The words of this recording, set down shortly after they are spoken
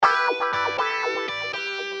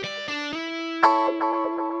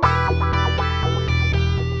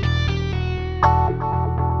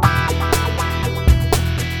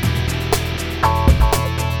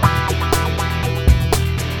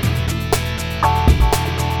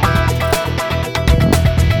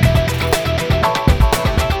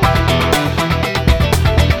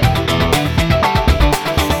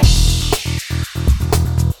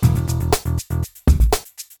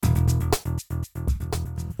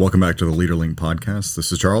Welcome back to the LeaderLink podcast.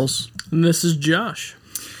 This is Charles. And this is Josh.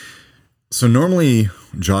 So normally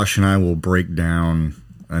Josh and I will break down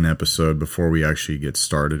an episode before we actually get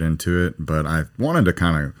started into it, but I wanted to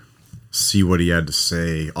kind of see what he had to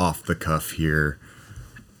say off the cuff here,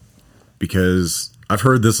 because I've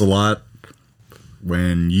heard this a lot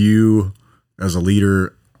when you as a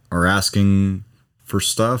leader are asking for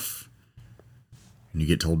stuff and you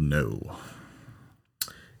get told no.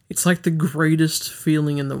 It's like the greatest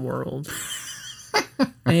feeling in the world.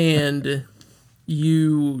 And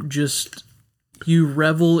you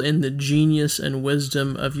revel in the genius and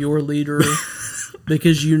wisdom of your leader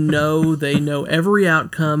because you know they know every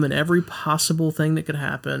outcome and every possible thing that could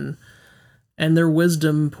happen. And their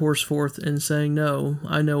wisdom pours forth in saying, no,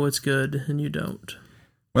 I know it's good, and you don't.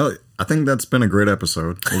 Well, I think that's been a great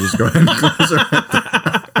episode. We'll just go ahead and close it right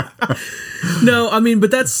there. No, I mean,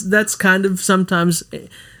 but that's kind of sometimes...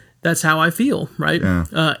 That's how I feel, right?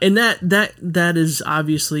 Yeah. And that is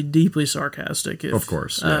obviously deeply sarcastic. Of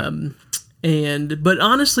course. Yeah. But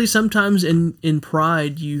honestly, sometimes in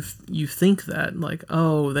pride, you think that, like,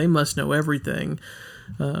 oh, they must know everything,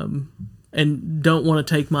 and don't want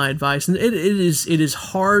to take my advice. And it is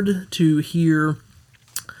hard to hear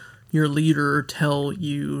your leader tell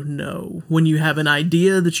you no when you have an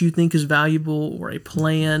idea that you think is valuable, or a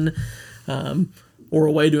plan, or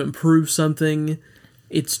a way to improve something.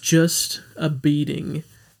 It's just a beating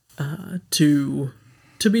to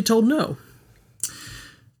be told no.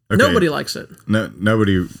 Okay. Nobody likes it. No,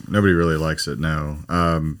 nobody really likes it. No,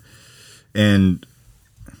 and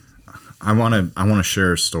I want to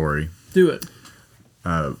share a story. Do it.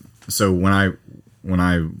 So when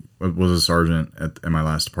I was a sergeant in my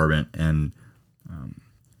last department, and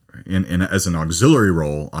in as an auxiliary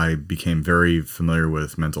role, I became very familiar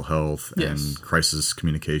with mental health and crisis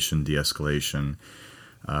communication, de-escalation.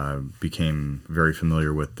 Became very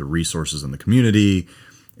familiar with the resources in the community,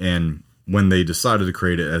 and when they decided to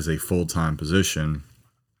create it as a full-time position,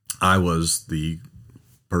 I was the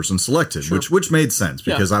person selected, sure. which made sense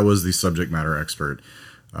because I was the subject matter expert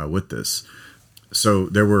with this. So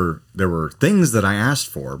there were things that I asked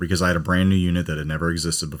for because I had a brand new unit that had never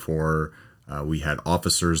existed before. We had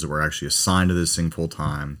officers that were actually assigned to this thing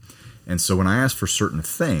full-time, and so when I asked for certain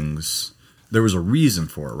things, there was a reason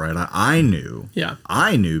for it, right? I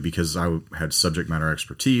knew because I had subject matter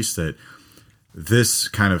expertise that this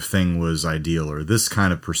kind of thing was ideal, or this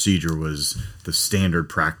kind of procedure was the standard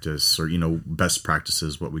practice, or, best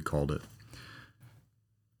practices, what we called it.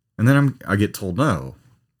 And then I get told no.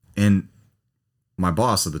 And my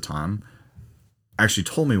boss at the time actually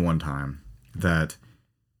told me one time that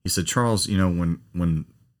he said, Charles, when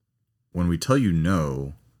we tell you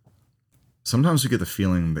no, sometimes we get the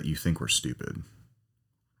feeling that you think we're stupid,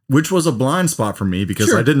 which was a blind spot for me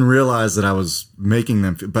because I didn't realize that I was making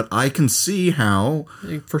them feel, but I can see how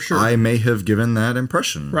for sure I may have given that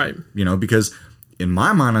impression. Right. Because in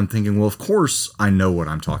my mind, I'm thinking, well, of course I know what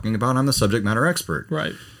I'm talking about. I'm the subject matter expert.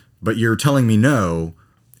 Right. But you're telling me no,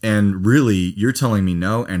 and really you're telling me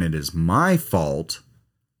no, and it is my fault,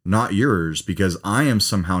 not yours, because I am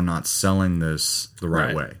somehow not selling this the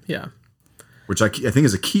right way. Yeah. Which I think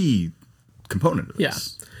is a key component of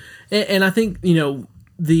this. Yeah. And I think,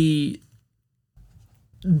 the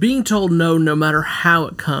being told no matter how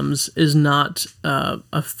it comes is not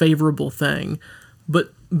a favorable thing.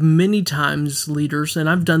 But many times leaders, and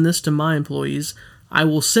I've done this to my employees, I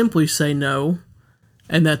will simply say no,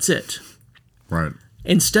 and that's it. Right.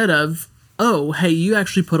 Instead of, oh, hey, you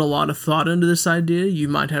actually put a lot of thought into this idea. You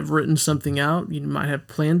might have written something out. You might have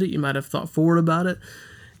planned it. You might have thought forward about it.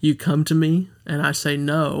 You come to me and I say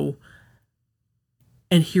no.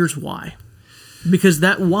 And here's why. Because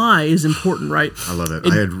that why is important, right? I love it.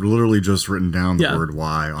 I had literally just written down the word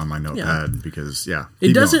why on my notepad because,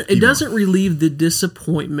 it doesn't relieve the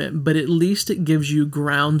disappointment, but at least it gives you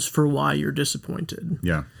grounds for why you're disappointed.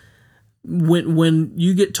 Yeah. When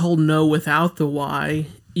you get told no without the why,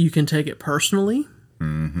 you can take it personally,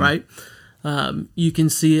 right? You can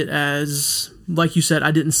see it as, like you said,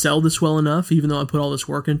 I didn't sell this well enough, even though I put all this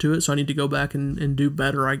work into it, so I need to go back and do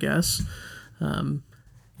better, I guess.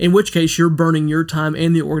 In which case, you're burning your time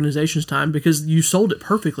and the organization's time because you sold it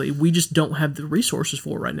perfectly. We just don't have the resources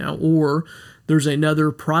for it right now. Or there's another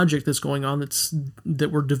project that's going on that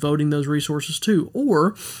we're devoting those resources to.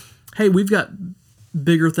 Or, hey, we've got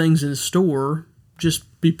bigger things in store. Just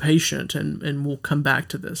be patient and we'll come back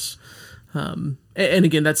to this. And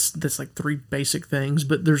again, that's like three basic things,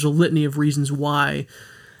 but there's a litany of reasons why.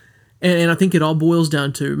 And I think it all boils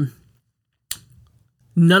down to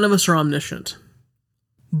none of us are omniscient.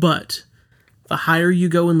 But the higher you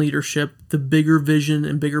go in leadership, the bigger vision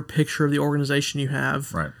and bigger picture of the organization you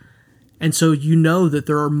have. Right. And so you know that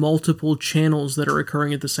there are multiple channels that are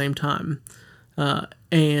occurring at the same time.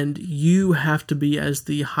 And you have to be, as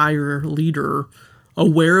the higher leader,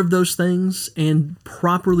 aware of those things and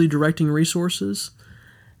properly directing resources.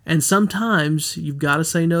 And sometimes you've got to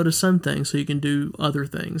say no to some things so you can do other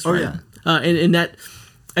things. Oh, right? yeah. And that,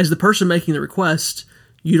 as the person making the request,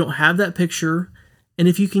 you don't have that picture. And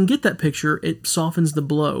if you can get that picture, it softens the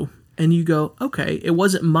blow. And you go, okay, it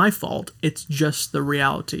wasn't my fault. It's just the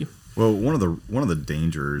reality. Well, one of the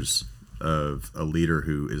dangers of a leader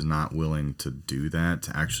who is not willing to do that,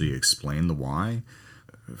 to actually explain the why,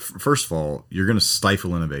 first of all, you're going to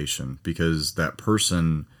stifle innovation, because that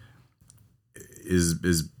person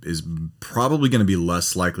is probably going to be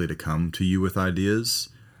less likely to come to you with ideas,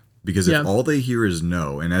 because if all they hear is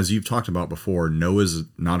no, and as you've talked about before, no is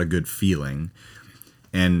not a good feeling,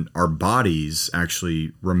 and our bodies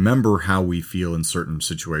actually remember how we feel in certain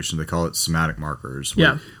situations. They call it somatic markers.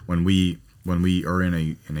 When we are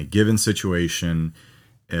in a given situation,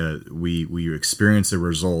 we experience a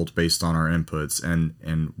result based on our inputs,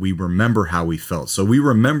 and we remember how we felt. So we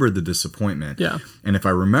remember the disappointment. Yeah. And if I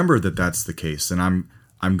remember that that's the case, then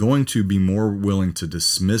I'm going to be more willing to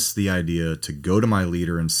dismiss the idea, to go to my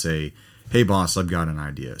leader and say, "Hey, boss, I've got an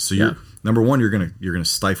idea." So number one, you're gonna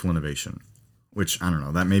stifle innovation, which, I don't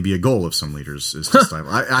know, that may be a goal of some leaders, is to stifle.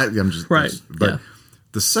 I'm just right. But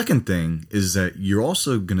the second thing is that you're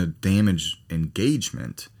also going to damage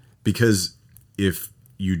engagement, because if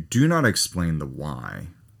you do not explain the why,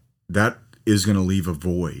 that is going to leave a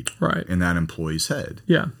void in that employee's head.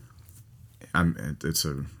 Yeah. It's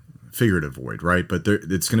a figurative void, right? But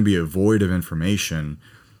it's going to be a void of information.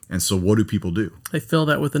 And so what do people do? They fill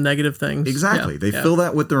that with the negative things. Exactly. They fill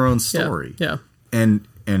that with their own story. Yeah. And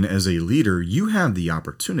as a leader, you have the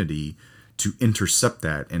opportunity to intercept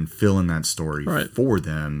that and fill in that story for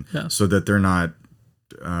them, so that they're not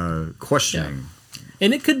questioning. Yeah.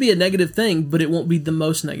 And it could be a negative thing, but it won't be the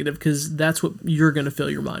most negative, because that's what you're going to fill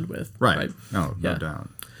your mind with. Right. No doubt.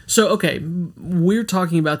 So, okay, we're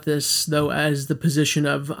talking about this, though, as the position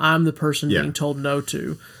of I'm the person being told no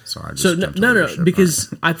to. Sorry, I just no,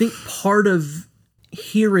 because I think part of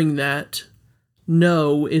hearing that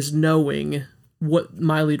no is knowing what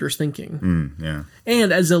my leader's thinking.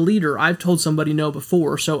 And as a leader, I've told somebody no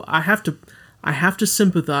before, so I have to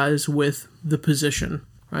sympathize with the position,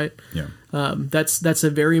 right? Yeah. That's a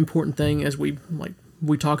very important thing, as we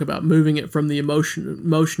talk about moving it from the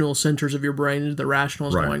emotional centers of your brain into the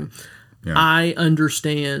rational. Going, I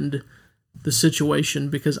understand the situation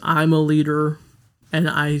because I'm a leader and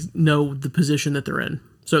I know the position that they're in.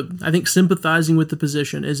 So I think sympathizing with the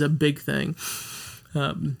position is a big thing.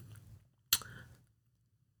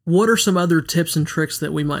 What are some other tips and tricks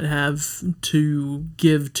that we might have to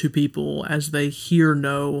give to people as they hear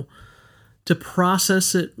no, to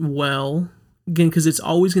process it well? Again, because it's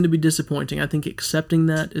always going to be disappointing. I think accepting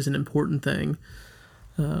that is an important thing.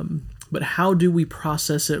 But how do we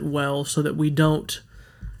process it well so that we don't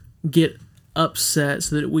get upset,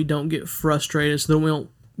 so that we don't get frustrated, so that we don't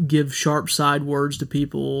give sharp side words to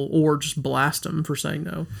people or just blast them for saying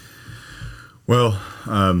no? Well,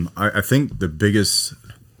 I think the biggest...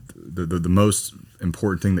 The most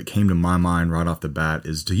important thing that came to my mind right off the bat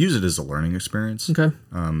is to use it as a learning experience. Okay.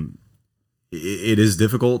 It is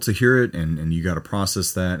difficult to hear it, and you got to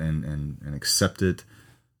process that and accept it,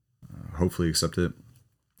 hopefully accept it.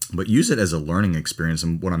 But use it as a learning experience.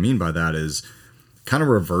 And what I mean by that is kind of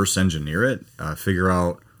reverse engineer it, figure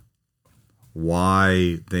out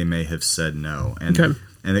why they may have said no.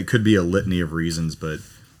 And it could be a litany of reasons, but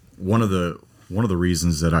one of the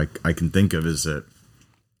reasons that I can think of is that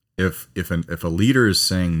if a leader is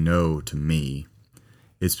saying no to me,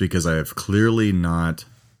 it's because I have clearly not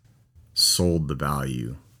sold the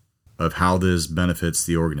value of how this benefits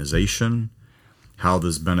the organization, how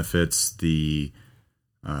this benefits the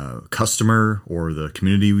customer or the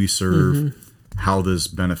community we serve, how this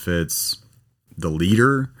benefits the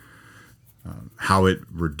leader, how it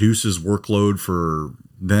reduces workload for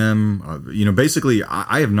them. Basically,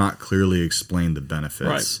 I have not clearly explained the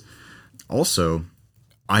benefits. Also,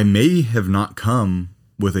 I may have not come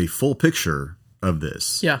with a full picture of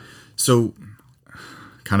this. Yeah. So,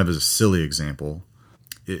 kind of as a silly example,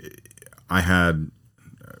 I had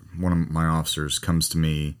one of my officers comes to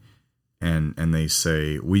me and they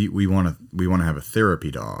say, we want to have a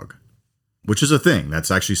therapy dog, which is a thing. That's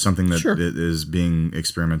actually something that is being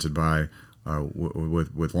experimented by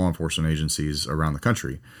with law enforcement agencies around the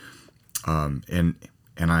country. And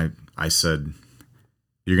I said,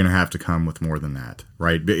 you're going to have to come with more than that,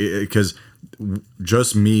 right? Because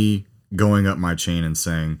just me going up my chain and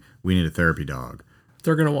saying, we need a therapy dog.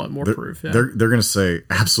 They're going to want more proof. Yeah. They're going to say,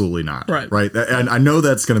 absolutely not. Right. And I know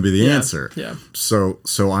that's going to be the answer. Yeah. So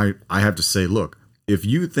I have to say, look, if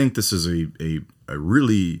you think this is a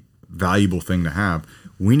really valuable thing to have,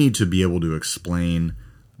 we need to be able to explain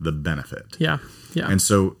the benefit. Yeah. Yeah. And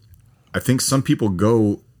so I think some people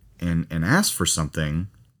go and ask for something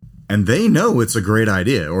and they know it's a great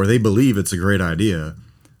idea, or they believe it's a great idea,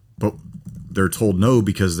 but they're told no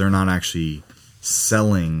because they're not actually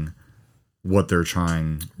selling what they're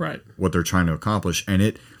trying to accomplish.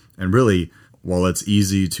 And really, while it's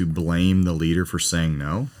easy to blame the leader for saying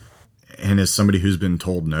no, and as somebody who's been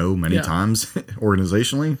told no many times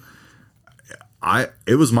organizationally,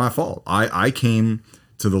 it was my fault. I came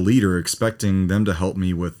to the leader expecting them to help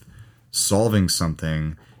me with solving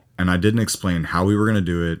something, and I didn't explain how we were going to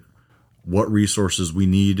do it, what resources we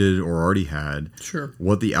needed or already had,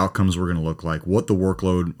 what the outcomes were going to look like, what the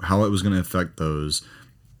workload, how it was going to affect those.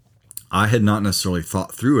 I had not necessarily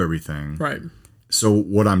thought through everything. Right. So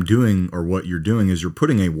what I'm doing, or what you're doing, is you're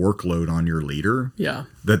putting a workload on your leader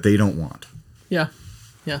that they don't want. Yeah.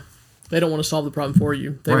 Yeah. They don't want to solve the problem for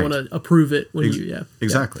you. They want to approve it when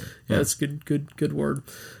Exactly. Yeah. That's good word.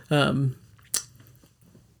 That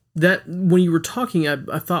when you were talking,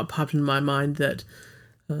 I thought popped in my mind that,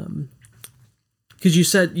 because you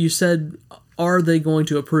said, are they going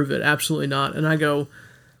to approve it? Absolutely not. And I go,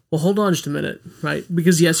 well, hold on just a minute, right?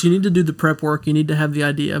 Because yes, you need to do the prep work, you need to have the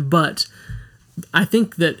idea, but I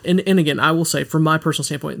think that, and again, I will say from my personal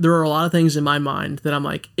standpoint, there are a lot of things in my mind that I'm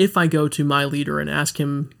like, if I go to my leader and ask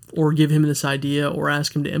him or give him this idea or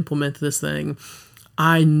ask him to implement this thing,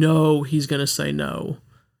 I know he's going to say no.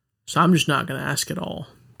 So I'm just not going to ask at all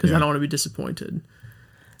because I don't want to be disappointed.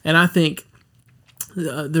 And I think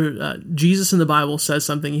Jesus in the Bible says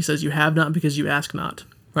something. He says, you have not because you ask not,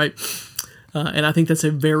 right? And I think that's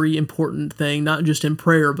a very important thing, not just in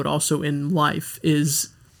prayer, but also in life, is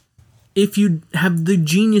if you have the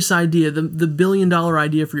genius idea, the $1 billion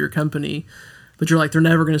idea for your company, but you're like, they're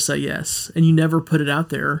never going to say yes, and you never put it out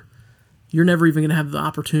there, you're never even going to have the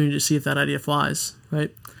opportunity to see if that idea flies,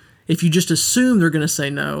 right? If you just assume they're going to say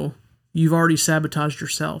no, you've already sabotaged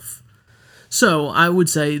yourself. So I would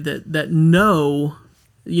say that no,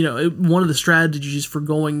 one of the strategies for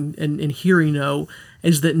going and hearing no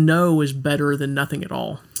is that no is better than nothing at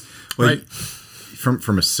all, right?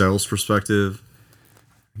 From a sales perspective,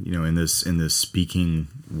 in this speaking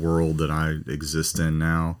world that I exist in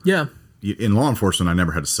now, in law enforcement, I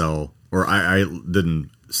never had to sell, or I didn't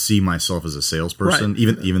see myself as a salesperson,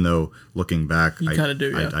 even though looking back, you kind of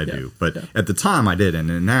do. I do, but at the time I didn't,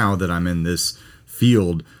 and now that I'm in this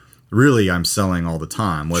field, really I'm selling all the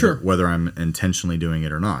time, whether I'm intentionally doing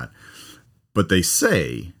it or not. But they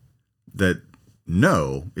say that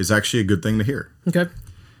no is actually a good thing to hear. Okay.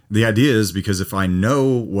 The idea is because if I know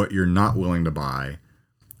what you're not willing to buy,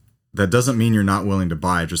 that doesn't mean you're not willing to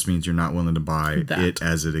buy. It just means you're not willing to buy it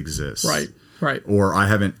as it exists. Right. Or I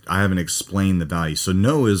haven't explained the value. So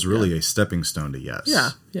no is really a stepping stone to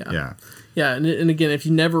yes. Yeah. And again, if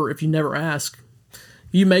you never ask,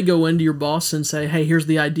 you may go into your boss and say, hey, here's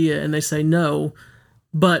the idea. And they say no,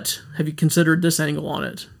 but have you considered this angle on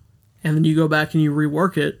it? And then you go back and you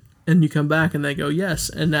rework it and you come back and they go, yes.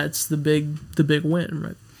 And that's the big win.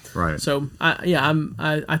 Right. Right. So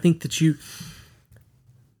I think that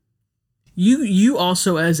you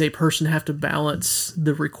also as a person have to balance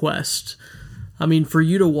the request. I mean, for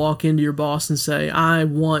you to walk into your boss and say, I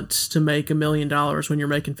want to make $1 million when you're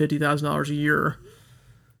making $50,000 a year,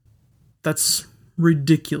 that's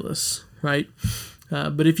ridiculous, right?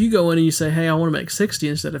 But if you go in and you say, hey, I want to make 60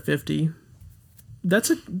 instead of 50,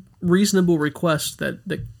 that's a reasonable request that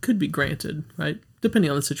could be granted, right?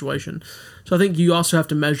 Depending on the situation. So I think you also have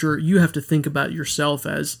to measure, you have to think about yourself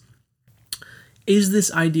as, is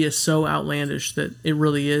this idea so outlandish that it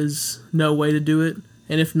really is no way to do it?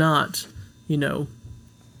 And if not,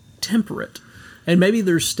 temper it. And maybe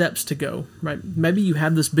there's steps to go, right? Maybe you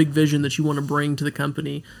have this big vision that you want to bring to the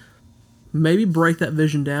company. Maybe break that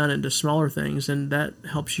vision down into smaller things, and that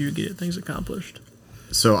helps you get things accomplished.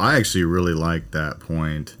 So I actually really like that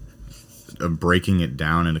point of breaking it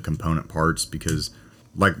down into component parts because,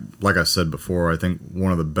 like I said before, I think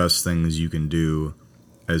one of the best things you can do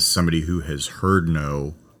as somebody who has heard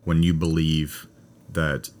no, when you believe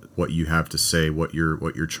that what you have to say, what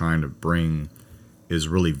you're trying to bring is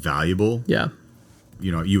really valuable. Yeah.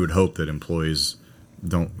 You would hope that employees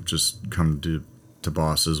don't just come to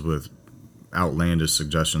bosses with outlandish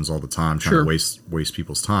suggestions all the time, trying to waste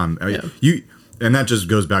people's time. And that just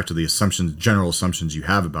goes back to the general assumptions you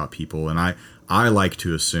have about people. And I like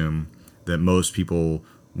to assume that most people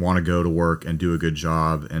want to go to work and do a good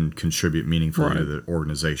job and contribute meaningfully to the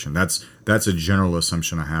organization. That's a general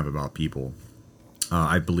assumption I have about people.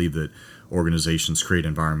 I believe that organizations create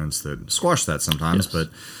environments that squash that sometimes. But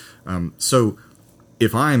so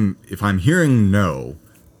if I'm hearing no,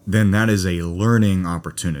 then that is a learning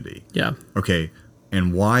opportunity. Yeah. Okay.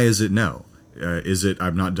 And why is it no? Is it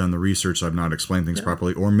I've not done the research, I've not explained things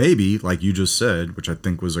properly, or maybe, like you just said, which I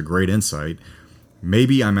think was a great insight,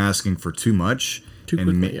 maybe I'm asking for too much. Too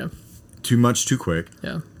quickly, Too much, too quick.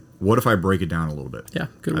 Yeah. What if I break it down a little bit? Yeah,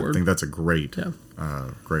 good word. I think that's a great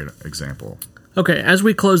example. Okay, as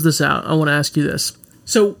we close this out, I want to ask you this.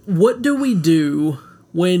 So what do we do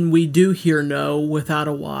when we do hear no without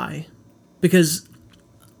a why? Because,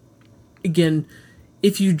 again,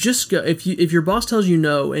 if you just go, if your boss tells you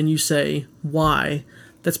no and you say why,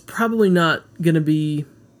 that's probably not going to be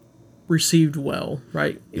received well,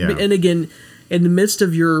 right? Yeah. And again, in the midst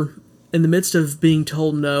of being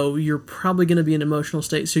told no, you're probably going to be in an emotional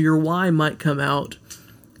state. So your why might come out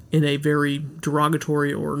in a very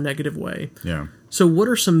derogatory or negative way. Yeah. So what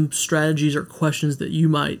are some strategies or questions that you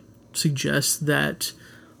might suggest that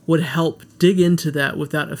would help dig into that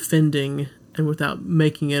without offending and without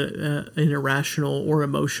making it an irrational or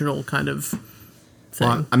emotional kind of thing?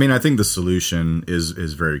 Well, I mean, I think the solution is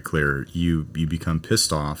very clear. You become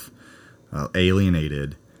pissed off,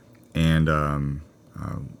 alienated, and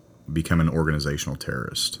become an organizational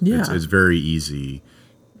terrorist. Yeah. It's very easy.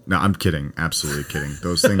 No, I'm kidding. Absolutely kidding.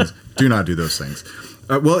 Those things, do not do those things.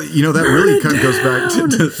 Well, that really kind of goes back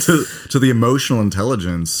to the emotional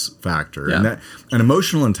intelligence factor. Yeah. And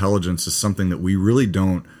emotional intelligence is something that we really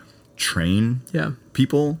don't train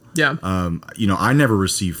people. Yeah. I never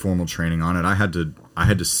received formal training on it. I had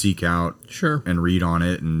to seek out and read on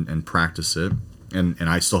it and practice it. And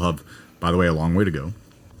I still have, by the way, a long way to go.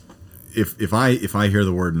 If I hear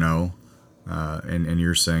the word no, and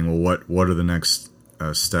you're saying, well, what are the next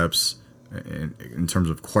steps in terms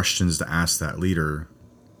of questions to ask that leader,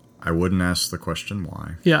 I wouldn't ask the question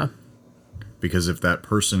why. Yeah. Because if that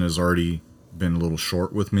person has already been a little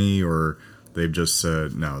short with me, or they've just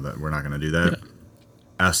said, no, that we're not going to do that. Yeah.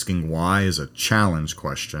 Asking why is a challenge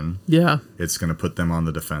question. Yeah. It's going to put them on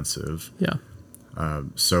the defensive. Yeah.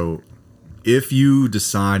 So if you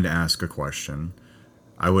decide to ask a question,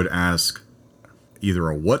 I would ask either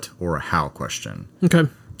a what or a how question. Okay.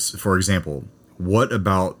 For example, what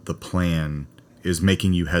about the plan is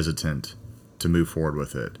making you hesitant to move forward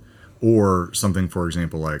with it? Or something, for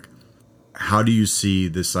example, like, how do you see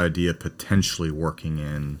this idea potentially working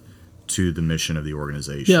in to the mission of the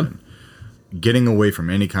organization? Yeah. Getting away from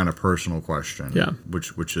any kind of personal question,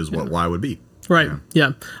 which is what why would be. Right,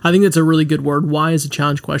 yeah. I think that's a really good word. Why is a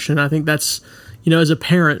challenge question. I think that's, as a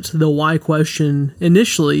parent, the why question,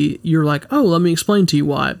 initially, you're like, oh, let me explain to you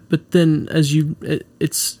why. But then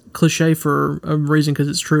it's cliche for a reason because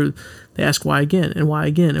it's true. They ask why again and why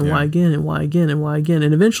again and why again and why again and why again.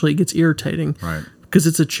 And eventually it gets irritating. Right. Because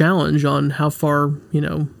it's a challenge on how far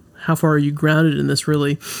are you grounded in this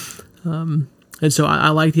really. And so I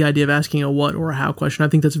like the idea of asking a what or a how question. I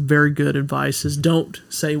think that's very good advice, is don't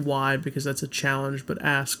say why because that's a challenge, but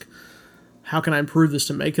ask, how can I improve this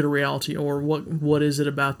to make it a reality? Or what is it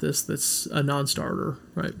about this that's a non-starter,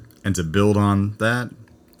 right? And to build on that,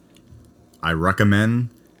 I recommend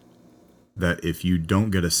that if you don't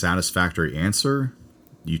get a satisfactory answer,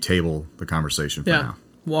 you table the conversation for now.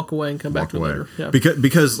 Walk away and come back to it later. Yeah.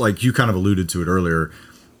 Because like you kind of alluded to it earlier,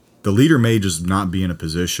 the leader may just not be in a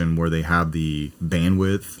position where they have the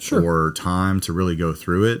bandwidth or time to really go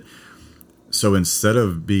through it. So instead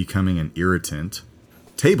of becoming an irritant,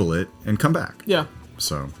 table it and come back. Yeah.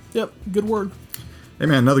 So. Yep. Good word. Hey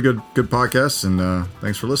man, another good podcast, and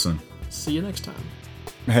thanks for listening. See you next time.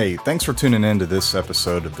 Hey, thanks for tuning in to this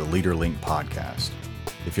episode of the Leader Link podcast.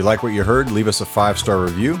 If you like what you heard, leave us a 5-star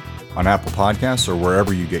review on Apple Podcasts or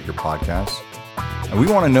wherever you get your podcasts. And we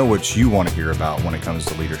want to know what you want to hear about when it comes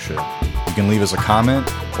to leadership. You can leave us a comment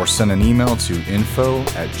or send an email to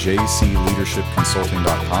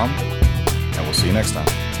info@jcleadershipconsulting.com. And we'll see you next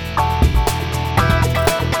time.